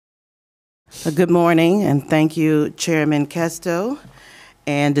Good morning, and thank you, Chairman Kesto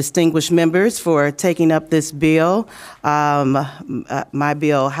and distinguished members, for taking up this bill. My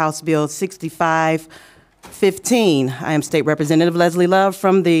bill, House Bill 6515. I am State Representative Leslie Love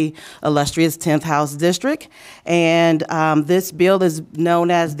from the illustrious 10th House District, and this bill is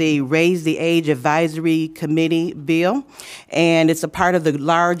known as the Raise the Age Advisory Committee bill, and it's a part of the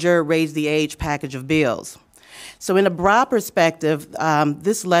larger Raise the Age package of bills. So in a broad perspective,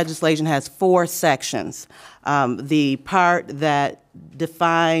 this legislation has 4 sections. The part that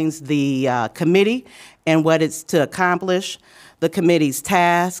defines the committee and what it's to accomplish, the committee's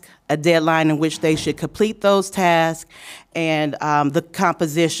task, a deadline in which they should complete those tasks, and the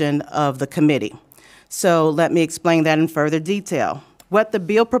composition of the committee. So let me explain that in further detail. What the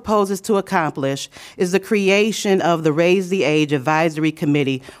bill proposes to accomplish is the creation of the Raise the Age Advisory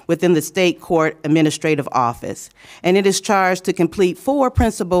Committee within the State Court Administrative Office. And it is charged to complete 4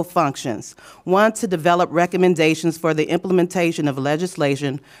 principal functions. 1, to develop recommendations for the implementation of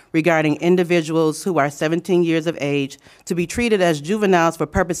legislation regarding individuals who are 17 years of age to be treated as juveniles for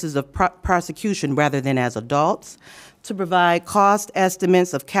purposes of prosecution rather than as adults. To provide cost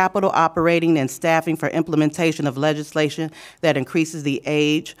estimates of capital, operating, and staffing for implementation of legislation that increases the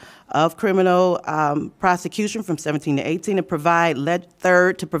age of criminal prosecution from 17 to 18, and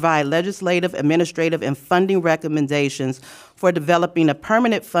third, to provide legislative, administrative, and funding recommendations for developing a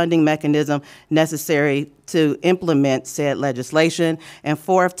permanent funding mechanism necessary to implement said legislation, and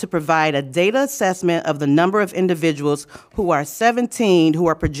fourth, to provide a data assessment of the number of individuals who are 17 who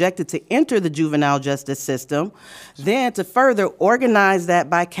are projected to enter the juvenile justice system, then to further organize that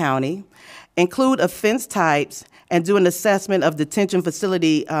by county, include offense types, and do an assessment of detention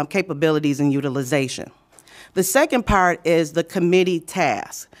facility capabilities and utilization. The second part is the committee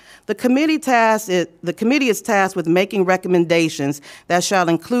task. The committee is tasked with making recommendations that shall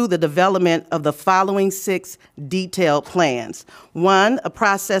include the development of the following 6 detailed plans. 1, a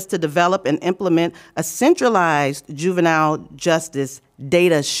process to develop and implement a centralized juvenile justice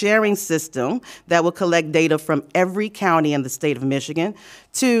data sharing system that will collect data from every county in the state of Michigan.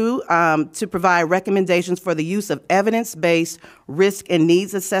 2, to provide recommendations for the use of evidence-based risk and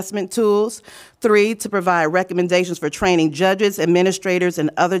needs assessment tools. 3, to provide recommendations for training judges, administrators, and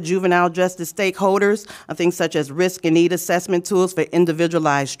other juvenile justice stakeholders on things such as risk and need assessment tools for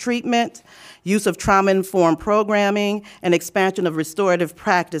individualized treatment, use of trauma-informed programming, and expansion of restorative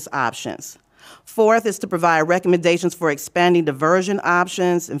practice options. 4th is to provide recommendations for expanding diversion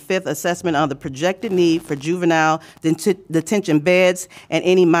options, and 5th, assessment on the projected need for juvenile detention beds and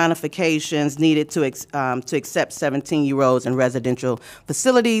any modifications needed to accept 17-year-olds in residential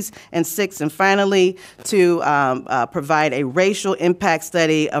facilities, and 6th, and finally, to provide a racial impact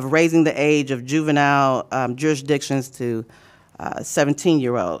study of raising the age of juvenile jurisdictions to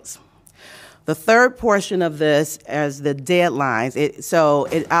 17-year-olds. The third portion of this is the deadlines.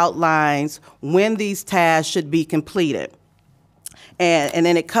 It outlines when these tasks should be completed. And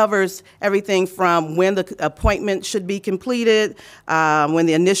then it covers everything from when the appointment should be completed, when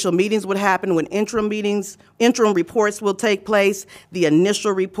the initial meetings would happen, when interim reports will take place, the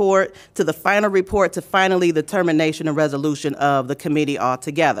initial report to the final report, to finally the termination and resolution of the committee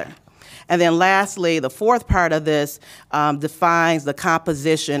altogether. And then lastly, the 4th part of this defines the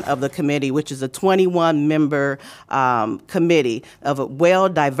composition of the committee, which is a 21-member committee of a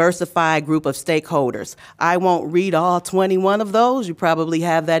well-diversified group of stakeholders. I won't read all 21 of those. You probably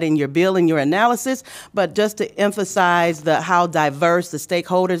have that in your bill and your analysis, but just to emphasize how diverse the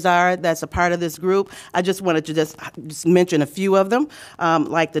stakeholders are that's a part of this group, I just wanted to just mention a few of them,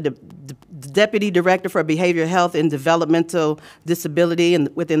 like the Deputy Director for Behavioral Health and Developmental Disability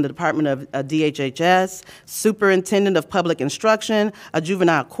within the Department of DHHS, Superintendent of Public Instruction, a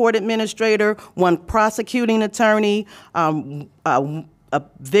Juvenile Court Administrator, 1 prosecuting attorney, one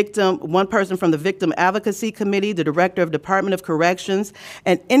person from the Victim Advocacy Committee, the Director of Department of Corrections,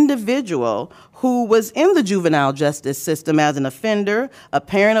 an individual who was in the juvenile justice system as an offender, a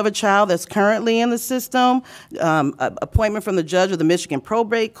parent of a child that's currently in the system, appointment from the judge of the Michigan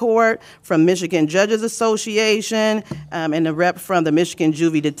Probate Court, from Michigan Judges Association, and a rep from the Michigan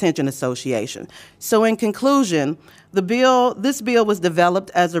Juvie Detention Association. So in conclusion, this bill was developed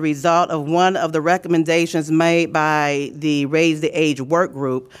as a result of one of the recommendations made by the Raise the Age work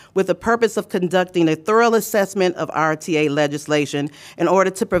group with the purpose of conducting a thorough assessment of RTA legislation in order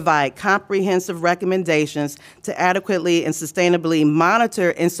to provide comprehensive recommendations to adequately and sustainably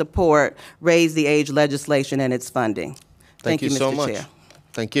monitor and support Raise the Age legislation and its funding. Thank you so Mr. much. Chair.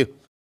 Thank you.